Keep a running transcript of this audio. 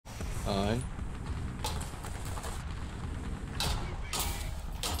Aye.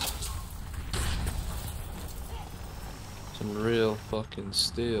 Some real fucking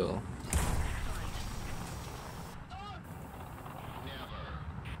steel.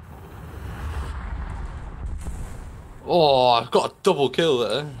 Oh, I've got a double kill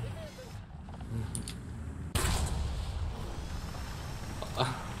there.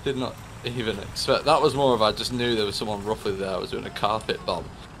 I did not even expect. That was more of I just knew there was someone roughly there. I was doing a carpet bomb.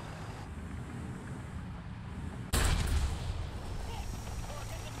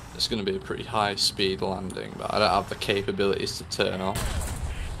 It's going to be a pretty high speed landing, but I don't have the capabilities to turn off.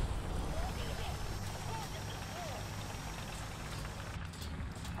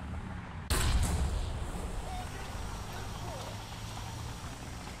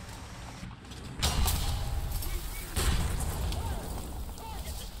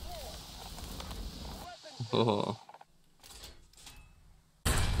 Oh.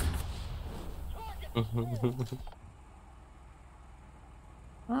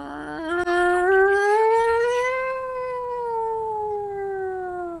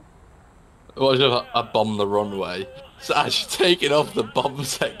 What if I bomb the runway? So as you're taking off, the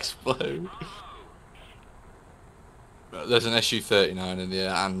bombs explode. There's an SU-39 in the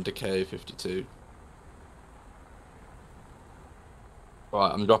air and a K-52.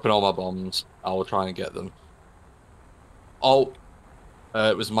 Right, I'm dropping all my bombs. I will try and get them. Oh,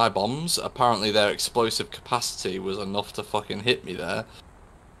 it was my bombs. Apparently their explosive capacity was enough to fucking hit me there.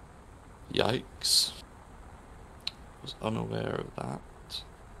 Yikes. Was unaware of that.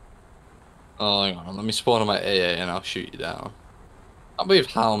 Oh, hang on. Let me spawn on my AA and I'll shoot you down. I can't believe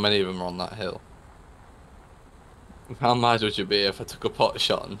how many of them are on that hill. How mad would you be if I took a pot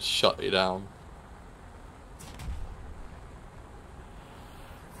shot and shot you down?